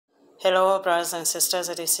Hello, brothers and sisters.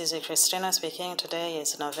 This is Christina speaking. Today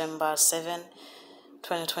is November 7,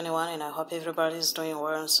 2021, and I hope everybody is doing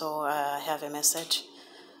well. So I have a message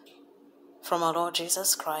from our Lord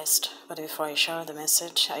Jesus Christ. But before I share the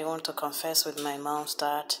message, I want to confess with my mouth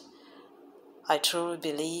that I truly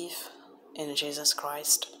believe in Jesus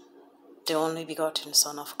Christ, the only begotten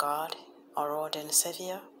Son of God, our Lord and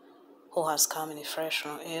Savior, who has come in the flesh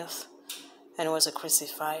on earth and was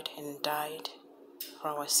crucified and died for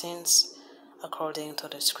our sins according to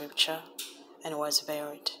the scripture, and was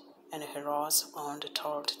buried, and he rose on the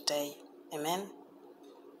third day. Amen.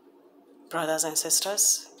 Brothers and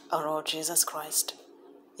sisters, our Lord Jesus Christ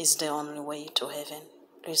is the only way to heaven.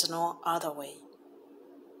 There is no other way.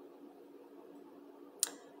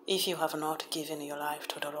 If you have not given your life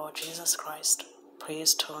to the Lord Jesus Christ,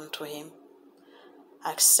 please turn to him.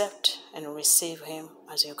 Accept and receive him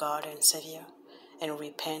as your God and Savior, and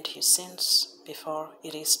repent your sins before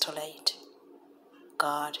it is too late.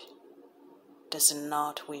 God does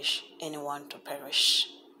not wish anyone to perish,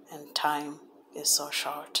 and time is so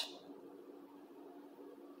short.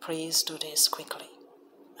 Please do this quickly.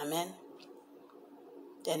 Amen.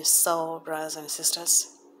 And so, brothers and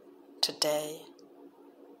sisters, today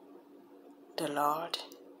the Lord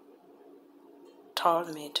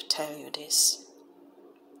told me to tell you this.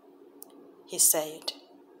 He said,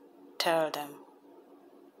 "Tell them,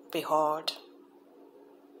 behold,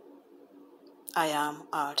 I am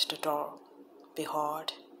at the door.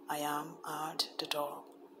 Behold, I am at the door."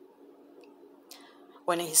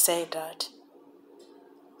 When he said that,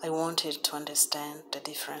 I wanted to understand the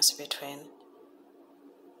difference between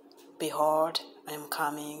 "Behold, I am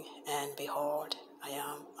coming," and "Behold, I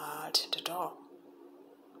am at the door."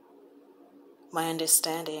 My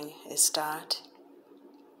understanding is that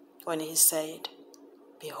when he said,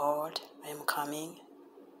 "Behold, I am coming,"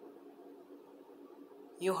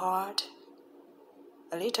 you had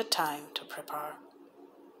a little time to prepare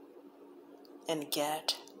and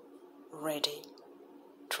get ready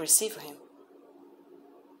to receive him.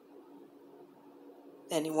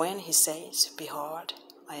 And when he says, "Behold,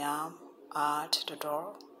 I am at the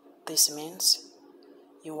door," this means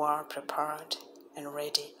you are prepared and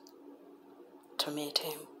ready to meet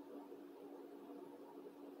him.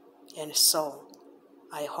 And so,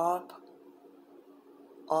 I hope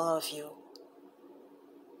all of you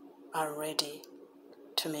are ready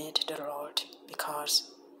to meet the Lord,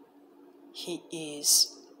 because he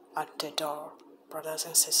is at the door, brothers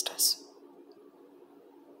and sisters.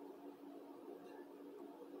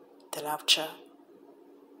 The rapture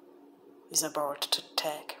is about to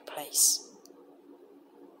take place.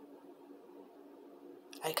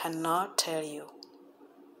 I cannot tell you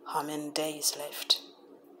how many days left,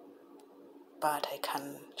 but I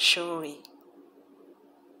can surely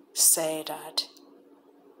say that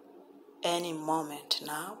any moment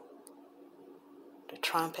now, the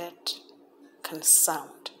trumpet can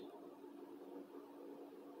sound.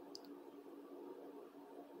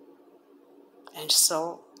 And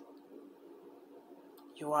so,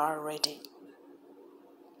 you are ready.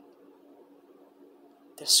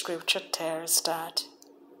 The scripture tells that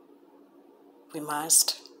we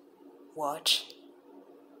must watch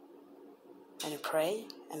and pray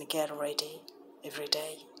and get ready every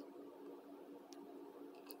day.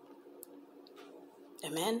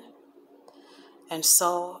 Amen. And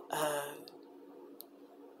so,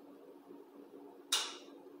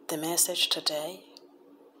 the message today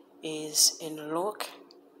is in Luke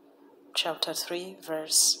chapter 3,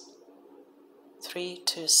 verse 3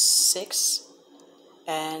 to 6,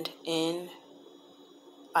 and in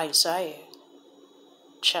Isaiah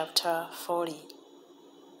chapter 40,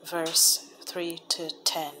 verse 3 to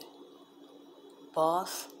 10.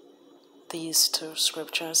 Both these two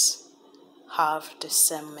scriptures have the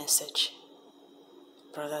same message,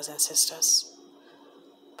 brothers and sisters.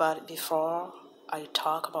 But before I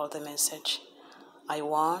talk about the message, I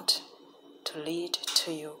want to lead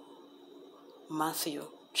to you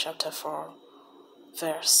Matthew chapter 4,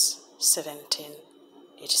 verse 17.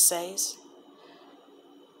 It says,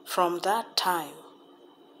 "From that time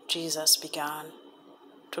Jesus began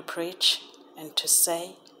to preach and to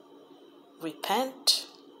say, 'Repent,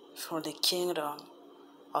 for the kingdom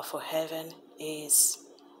of heaven is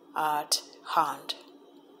at hand.'"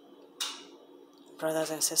 Brothers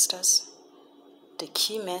and sisters, the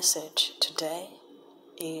key message today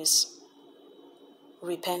is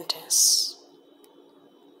repentance.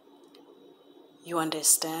 You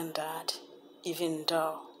understand that even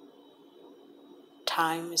though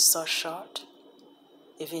time is so short,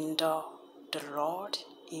 even though the Lord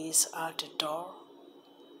is at the door,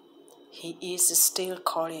 he is still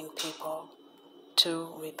calling people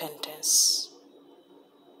to repentance,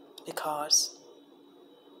 because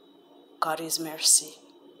God's mercy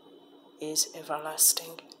is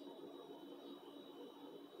everlasting.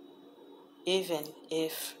 Even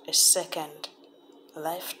if a second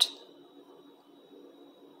left,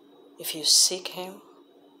 if you seek Him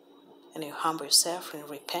and you humble yourself and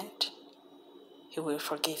repent, He will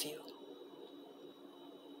forgive you.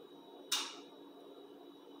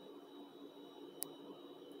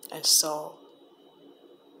 And so,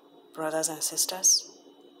 brothers and sisters,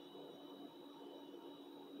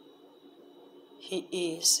 He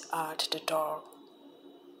is at the door.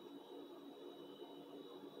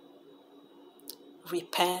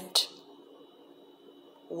 Repent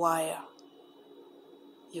while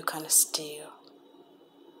you can still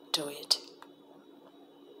do it.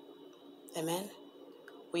 Amen.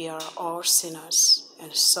 We are all sinners,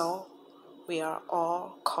 and so we are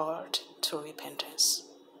all called to repentance,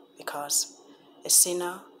 because a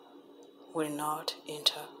sinner will not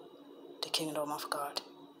enter the kingdom of God.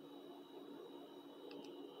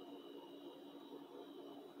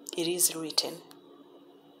 It is written,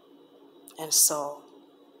 and so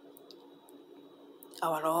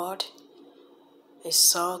our Lord is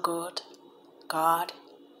so good. God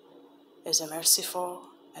is merciful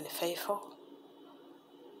and faithful.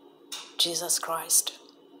 Jesus Christ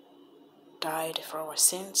died for our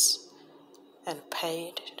sins and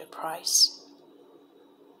paid the price.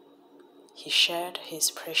 He shed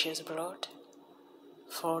His precious blood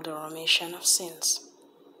for the remission of sins.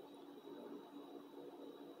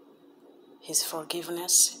 His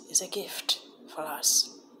forgiveness is a gift for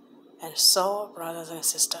us. And so, brothers and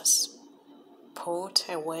sisters, put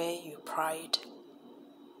away your pride,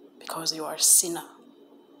 because you are a sinner,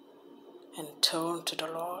 and turn to the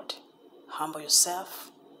Lord, humble yourself,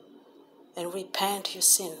 and repent your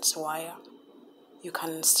sins while you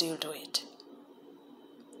can still do it,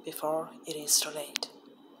 before it is too late.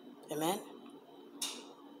 Amen?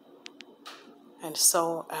 And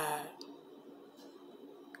so,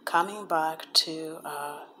 coming back to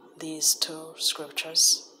these two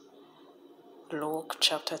scriptures, Luke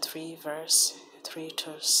chapter 3, verse 3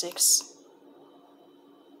 to 6,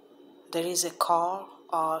 there is a call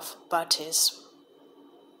of baptism,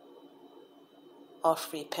 of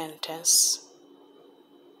repentance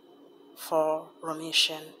for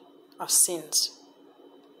remission of sins.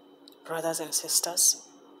 Brothers and sisters,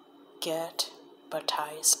 get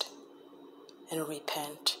baptized and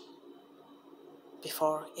repent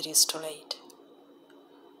before it is too late.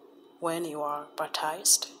 When you are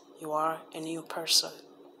baptized, you are a new person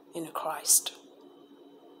in Christ.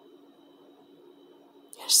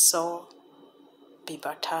 And so, be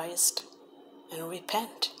baptized and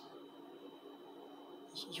repent.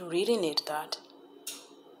 You really need that.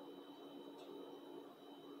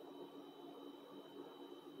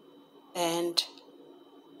 And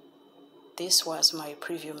this was my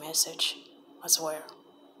preview message as well.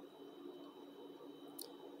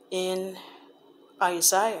 In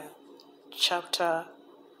Isaiah chapter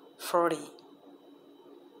 40,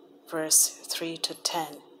 verse 3 to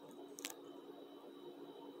 10,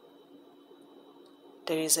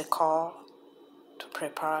 there is a call to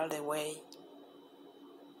prepare the way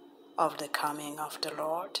of the coming of the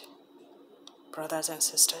Lord. Brothers and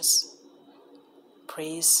sisters,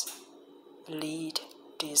 please read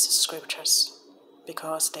these scriptures,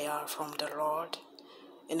 because they are from the Lord,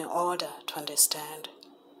 in order to understand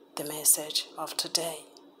the message of today.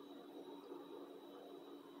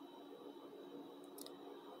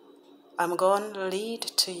 I'm going to read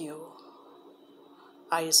to you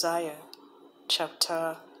Isaiah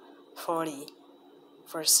chapter 40,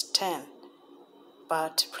 verse 10,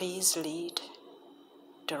 but please read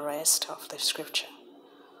the rest of the scripture.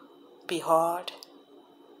 Behold,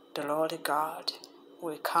 the Lord God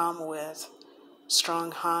will come with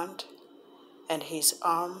strong hand, and His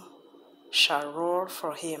arm shall rule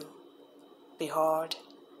for Him. Behold,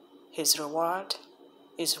 His reward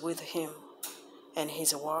is with Him, and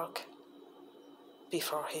His work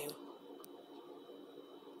before Him.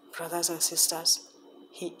 Brothers and sisters,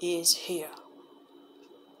 He is here.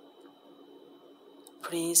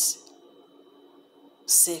 Please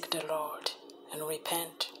seek the Lord and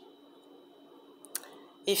repent.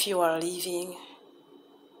 If you are living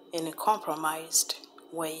in compromised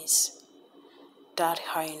ways that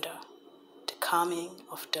hinder the coming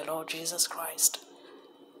of the Lord Jesus Christ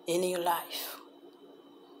in your life,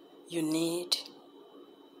 you need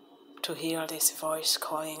to hear this voice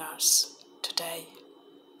calling us today,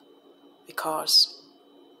 because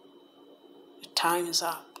the time is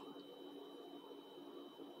up.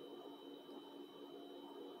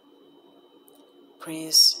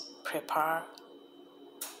 Please prepare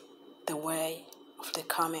way of the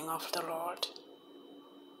coming of the Lord.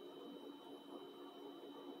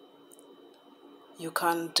 You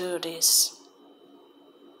can do this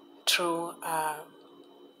through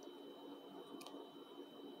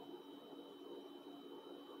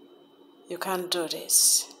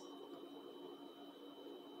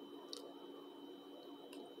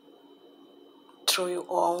through your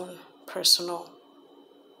own personal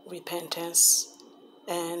repentance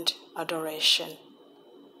and adoration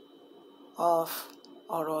of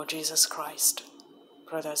our Lord Jesus Christ,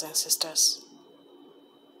 brothers and sisters.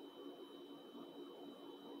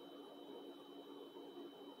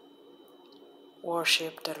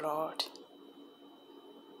 Worship the Lord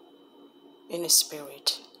in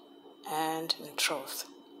spirit and in truth.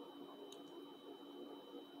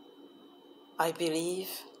 I believe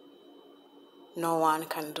no one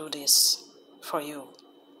can do this for you.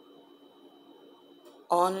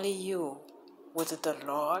 Only you with the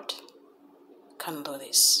Lord can do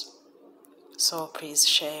this. So please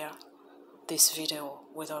share this video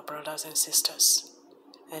with our brothers and sisters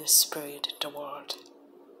and spread the word.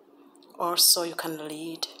 Also, you can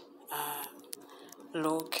read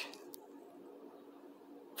Luke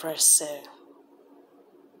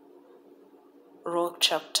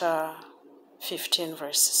chapter 15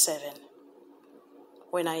 verse 7.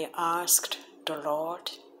 When I asked the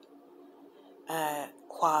Lord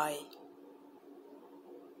why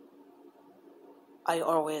I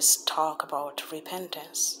always talk about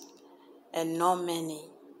repentance, and not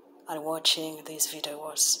many are watching these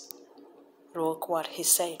videos, look what he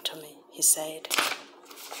said to me. He said,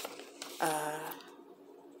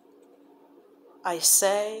 I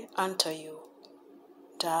say unto you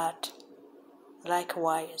that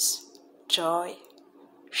likewise joy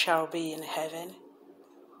shall be in heaven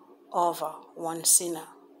over one sinner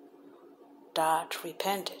that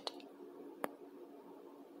repented,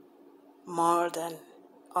 more than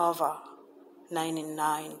over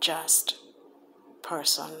 99 just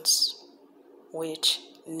persons which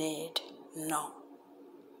need no.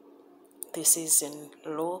 This is in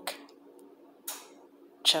Luke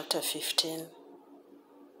chapter 15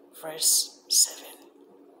 verse 7.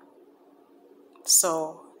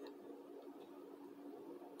 So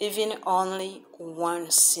even only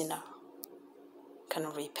one sinner can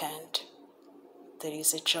repent. There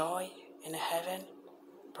is a joy in heaven,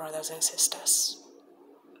 brothers and sisters.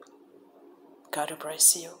 God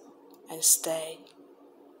bless you and stay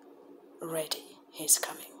ready. He's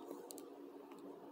coming.